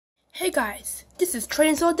Hey guys, this is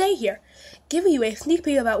Trains All Day here, giving you a sneak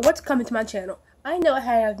peek about what's coming to my channel. I know I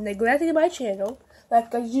have neglected my channel,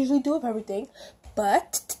 like I usually do with everything,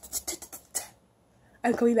 but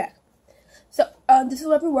I'm coming back. So, this is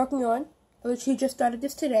what I've been working on. I literally just started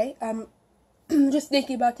this today. I'm just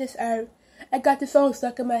thinking about this. I got the song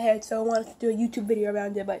stuck in my head, so I wanted to do a YouTube video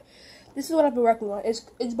around it, but this is what I've been working on.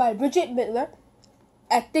 It's by Bridget Midler.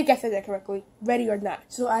 I think I said that correctly, Ready or Not,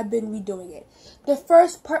 so I've been redoing it. The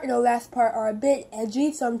first part and the last part are a bit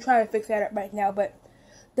edgy, so I'm trying to fix that up right now, but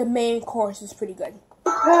the main chorus is pretty good.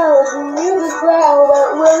 Ready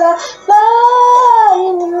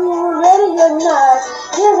or not,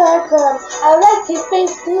 here I come. I like your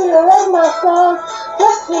face, do you like my song?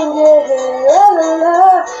 Just finger, la la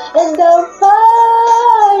la, and I'll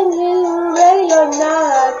find you. Ready or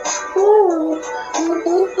not, ooh, ooh,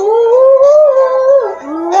 ooh, ooh.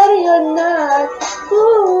 Ready or not,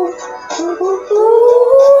 ooh, ooh, ooh, ooh.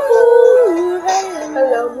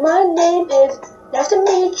 Hello, my name is. Nice to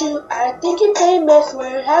meet you. I think you're famous.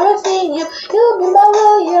 Where have I seen you? You'll be my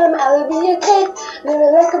William. I'll be your kid.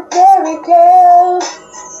 Living like a fairy tale.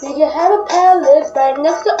 We can have a palace right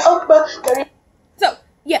next to Oprah. So,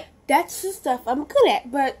 yeah, that's the stuff I'm good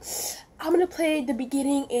at. But I'm going to play the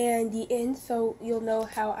beginning and the end so you'll know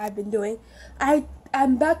how I've been doing. I'm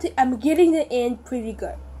getting the end pretty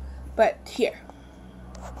good. But here.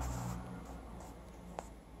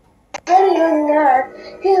 Ready or not,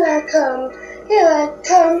 here I come. Here I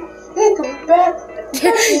come, take a breath.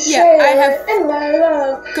 Yeah, I have in my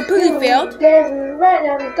lungs. completely failed. Right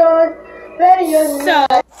now I'm gone. Ready or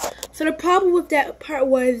not. So the problem with that part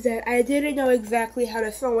was that I didn't know exactly how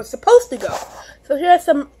the song was supposed to go. So here are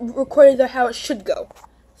some recordings of how it should go.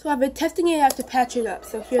 So I've been testing it out to patch it up.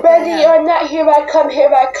 So here. Ready or not, here I come, here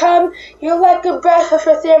I come. You're like a breath of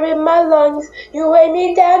fresh air in my lungs. You weigh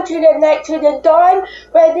me down to the night, to the dawn.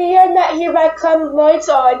 Ready or not, here I come, lights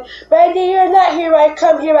on. Ready or not, here I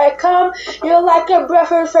come, here I come. You're like a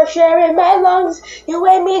breath of fresh air in my lungs. You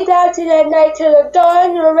weigh me down to the night, to the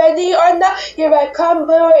dawn. Ready or not, here I come,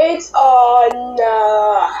 but it's on.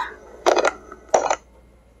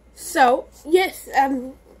 So yes,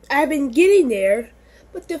 I've been getting there.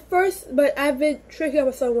 But I've been tricking up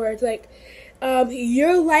with some words like,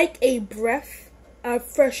 you're like a breath of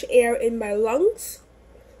fresh air in my lungs.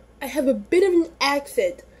 I have a bit of an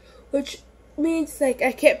accent, which means like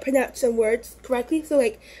I can't pronounce some words correctly. So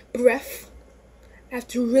like breath, I have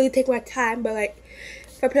to really take my time. But like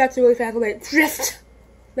if I pronounce it really fast, I'm like drift,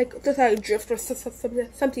 like just like drift or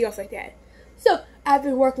something else like that. So I've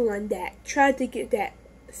been working on that, trying to get that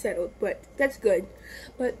settled. But that's good.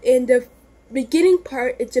 But in the beginning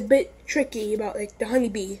part, it's a bit tricky about like the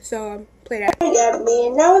honeybee, so play that. This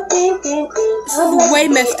is way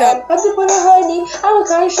messed up. I'm a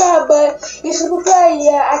kind of shy, but you're super fly,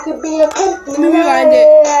 yeah. I could be a pimp. Let me rewind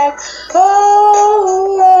it.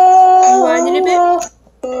 Rewind it a bit.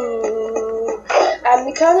 I'm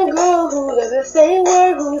the kind of girl who doesn't say a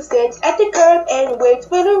word, who sits at the curb and waits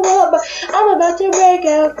for the roll, but I'm about to break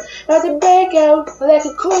out like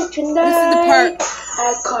a cool tonight. This is the part.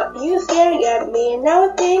 I caught you staring at me, and now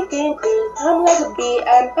I'm thinking, I'm like a bee,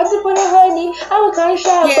 I'm about to put a honey, I'm a kind of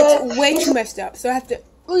shy, yeah, it's way too messed up, so I have to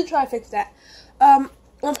really try to fix that.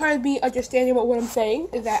 One part of me understanding what I'm saying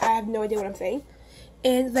is that I have no idea what I'm saying,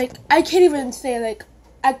 and like, I can't even say, like,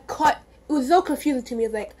 it was so confusing to me,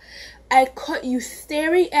 like, I caught you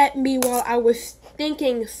staring at me while I was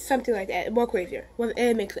thinking something like that, more crazier, and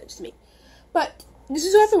it makes sense to me. But, this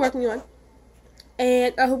is what I've been working on,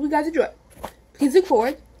 and I hope you guys enjoy it. Please look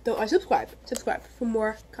forward, don't unsubscribe, subscribe for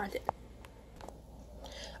more content.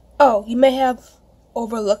 Oh, you may have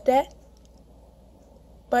overlooked that,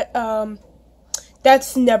 but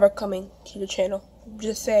that's never coming to the channel.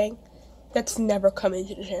 Just saying, that's never coming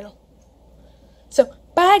to the channel. So,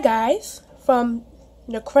 bye guys, from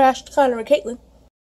the crashed Connor and Caitlin.